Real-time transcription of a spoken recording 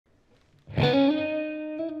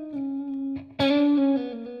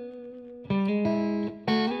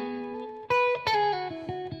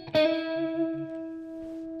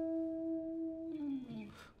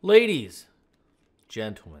Ladies,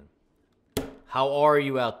 gentlemen, how are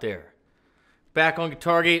you out there? Back on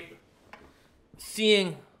GuitarGate,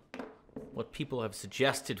 seeing what people have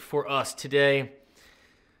suggested for us today.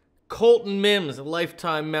 Colton Mims, a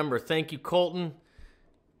lifetime member. Thank you, Colton.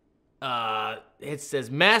 It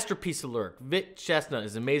says, masterpiece alert. Vic Chesnutt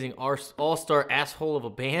is amazing all-star asshole of a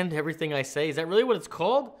band. Everything I say. Is that really what it's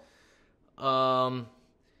called?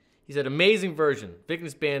 He said, amazing version. Vic and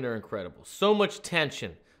his band are incredible. So much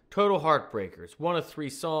tension. Total heartbreakers. 1 of 3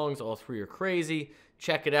 songs. All 3 are crazy.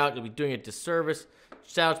 Check it out. You'll be doing a disservice.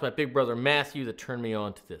 Shout out to my big brother Matthew that turned me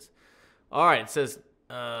on to this. All right. It says,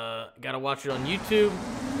 gotta watch it on YouTube.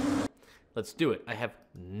 Let's do it. I have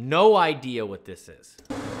no idea what this is.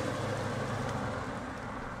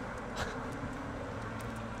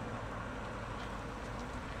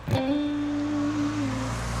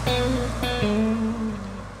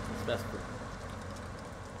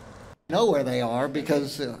 Know where they are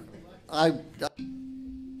because I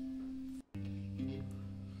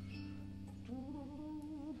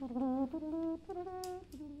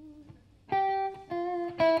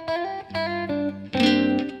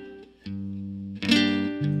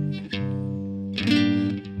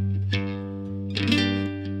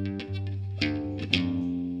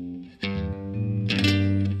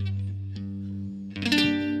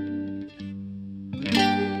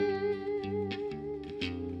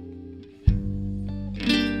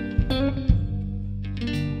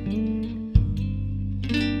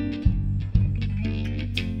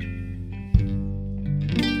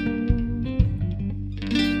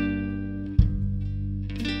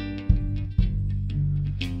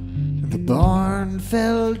the barn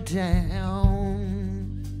fell down.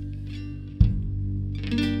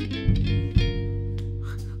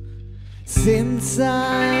 Since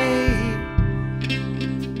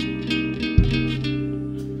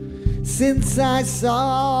I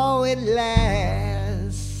saw it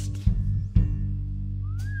last,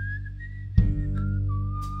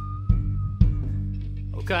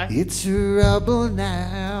 Okay. it's rubble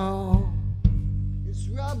now. It's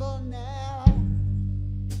rubble now.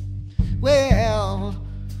 Well,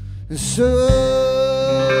 so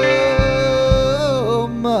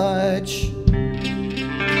much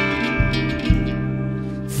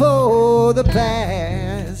for the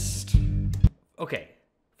past. Okay.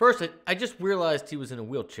 First, I just realized he was in a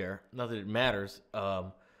wheelchair. Not that it matters.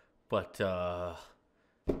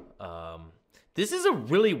 This is a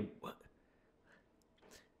really...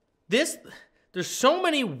 There's so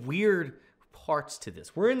many weird parts to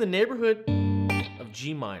this. We're in the neighborhood of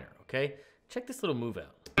G minor, okay? Check this little move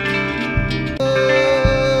out.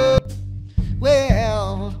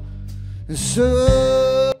 Well,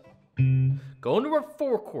 so... Go into our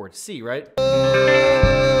 4 chord, C, right?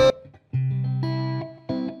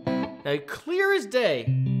 Now, clear as day.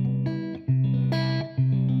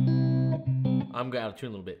 I'm out of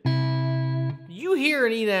tune a little bit. You hear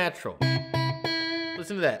an E natural.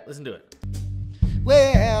 Listen to that. Listen to it.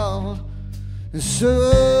 Well,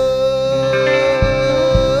 so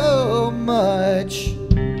much.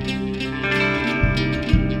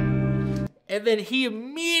 And then he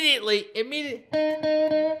immediately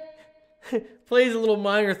plays a little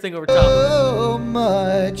minor thing over top of So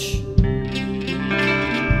much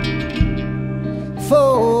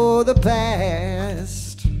for the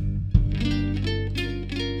past.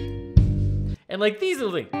 And like these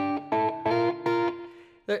little things.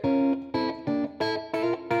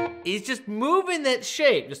 He's just moving that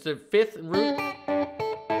shape, just a 5th root.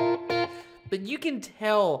 But you can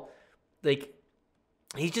tell, like,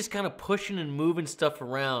 he's just kind of pushing and moving stuff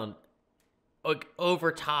around, like,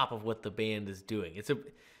 over top of what the band is doing. It's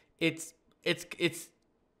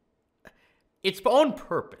on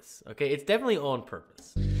purpose, okay? It's definitely on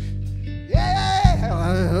purpose. Yeah,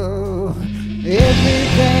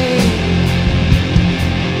 everything.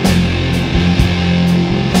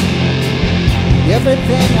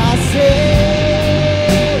 Everything I say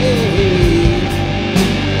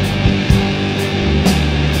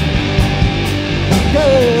does.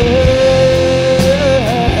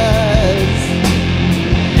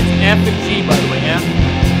 It's F and G, by the way, F.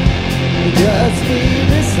 Just be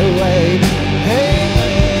this way. Hey,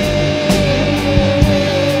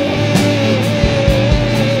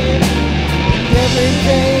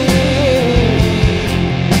 everything.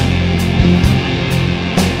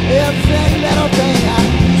 Every little thing I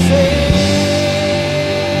say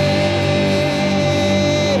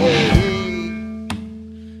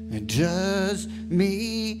does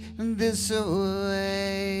me this way.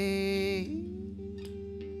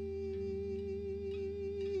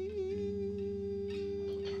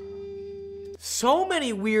 So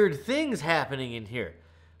many weird things happening in here.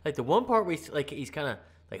 Like the one part where he's kind of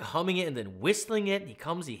like humming it and then whistling it, and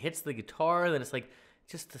he hits the guitar, and then it's like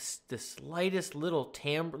just the slightest little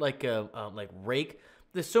timbre, like rake.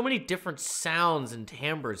 There's so many different sounds and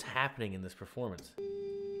timbres happening in this performance.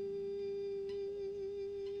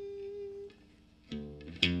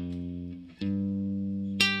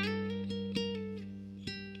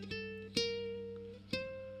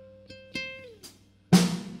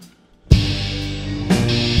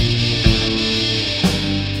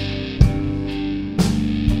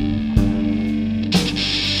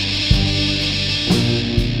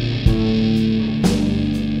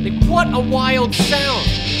 What a wild sound!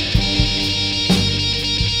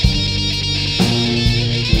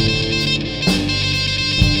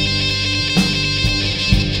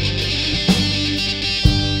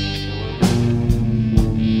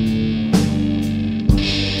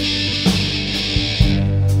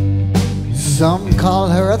 Some call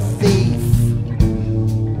her a thief.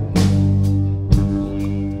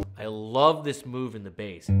 I love this move in the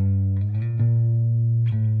bass.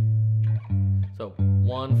 So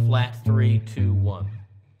 1 flat 3 2 1,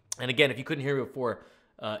 and again, if you couldn't hear me before,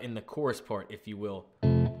 in the chorus part, if you will,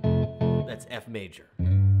 that's F major.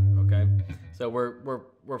 Okay, so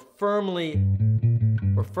we're firmly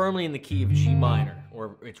in the key of G minor,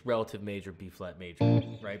 or its relative major, B flat major,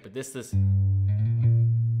 right? But this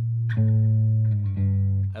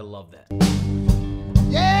I love that.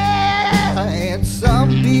 Yeah, and some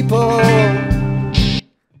people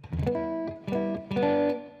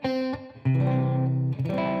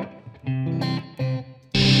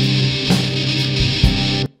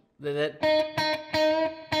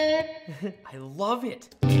I love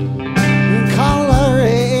it. call her a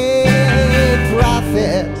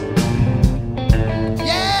prophet.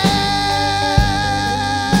 Yeah,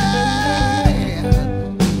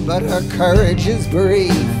 but her courage is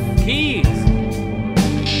brief. Keys.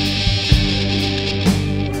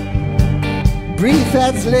 Brief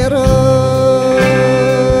as little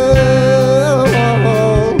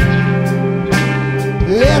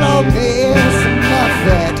Miss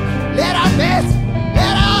Muffet. Little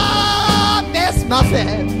Miss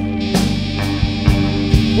Muffet.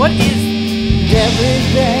 What is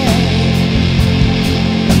everything?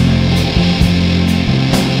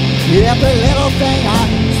 Every little thing I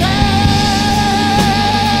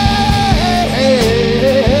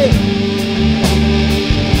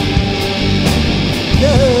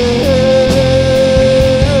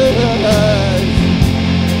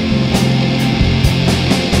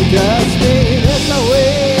just mean it's a way.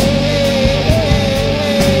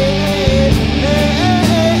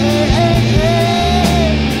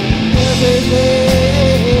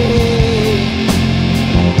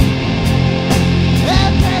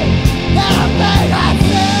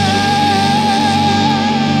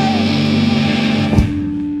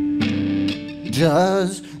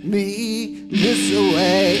 Does me this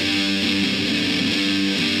away.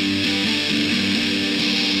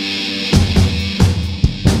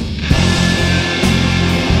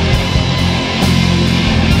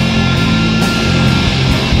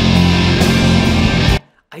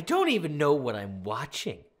 I don't even know what I'm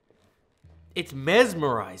watching. It's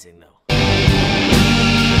mesmerizing, though.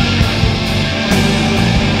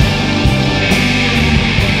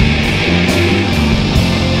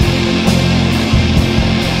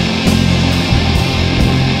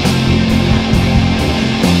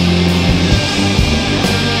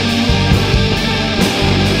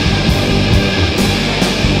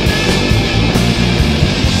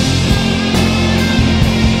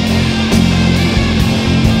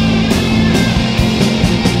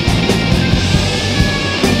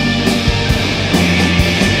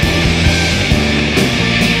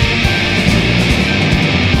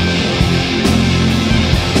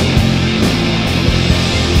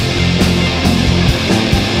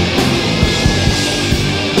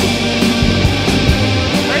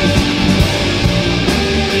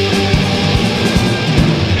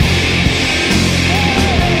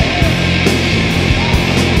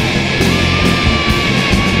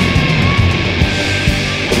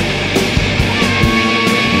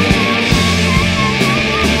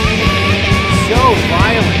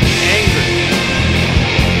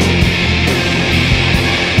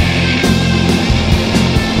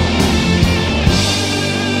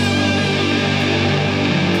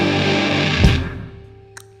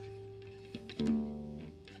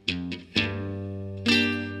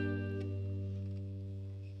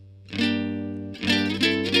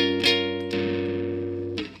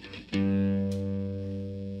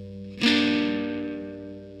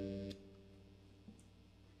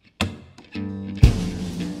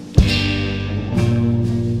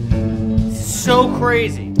 So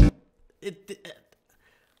crazy.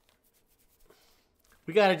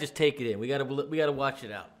 We gotta just take it in. We gotta watch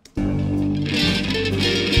it out.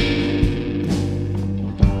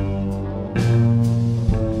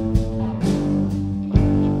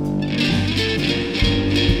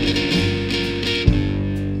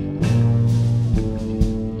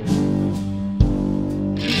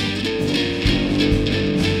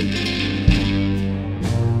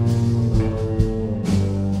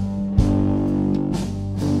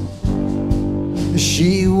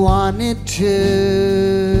 She wanted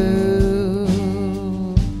to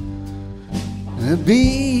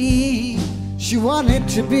be, she wanted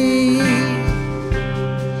to be,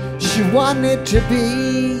 she wanted to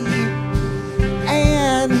be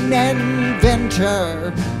an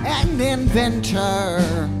inventor, an inventor.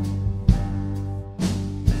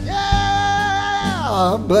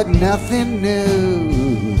 Yeah, but nothing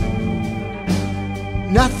new,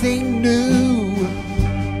 nothing new.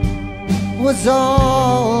 Was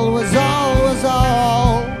all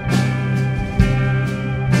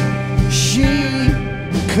she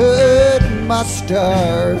could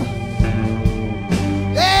muster.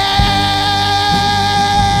 Yeah.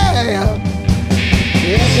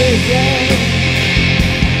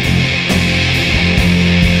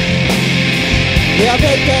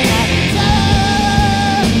 Everything I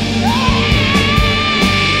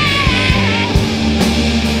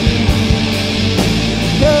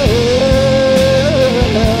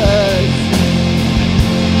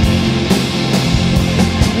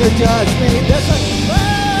you judge me different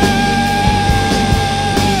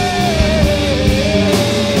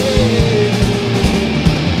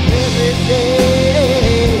every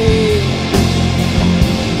day,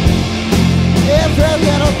 every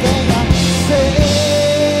little thing I say.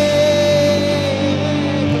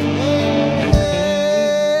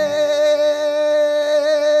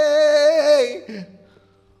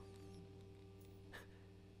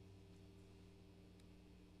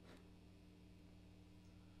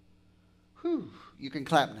 Whew, you can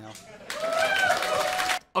clap now.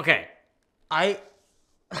 Okay.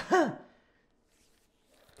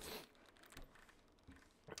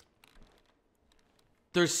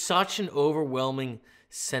 There's such an overwhelming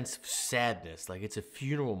sense of sadness, like it's a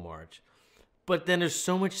funeral march. But then there's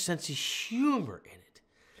so much sense of humor in it.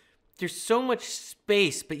 There's so much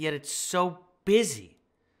space, but yet it's so busy.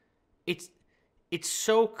 It's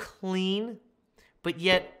so clean, but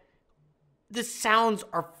yet the sounds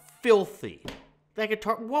are filthy. That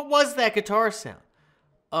guitar, what was that guitar sound?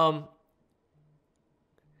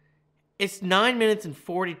 It's 9 minutes and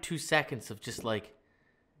 42 seconds of just like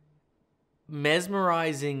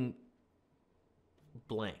mesmerizing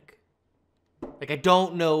blank. Like I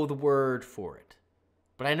don't know the word for it,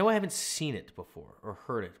 but I know I haven't seen it before or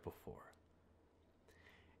heard it before.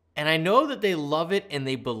 And I know that they love it and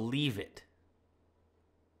they believe it.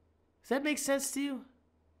 Does that make sense to you?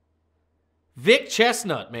 Vic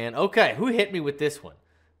Chesnutt, man. Okay, who hit me with this one?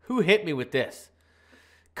 Who hit me with this?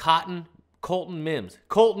 Colton Mims.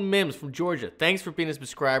 Colton Mims from Georgia. Thanks for being a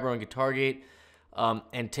subscriber on GuitarGate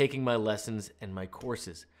and taking my lessons and my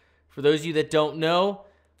courses. For those of you that don't know,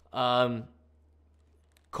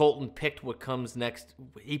 Colton picked what comes next.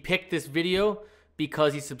 He picked this video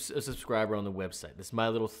because he's a subscriber on the website. This is my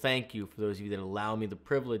little thank you for those of you that allow me the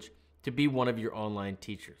privilege to be one of your online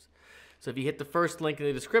teachers. So if you hit the first link in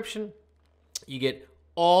the description, you get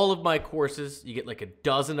all of my courses. You get like a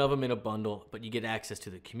dozen of them in a bundle, but you get access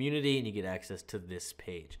to the community and you get access to this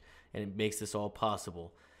page. And it makes this all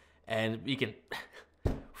possible. And you can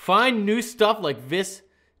find new stuff like Vic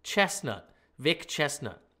Chesnutt.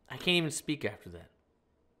 I can't even speak after that.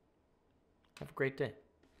 Have a great day.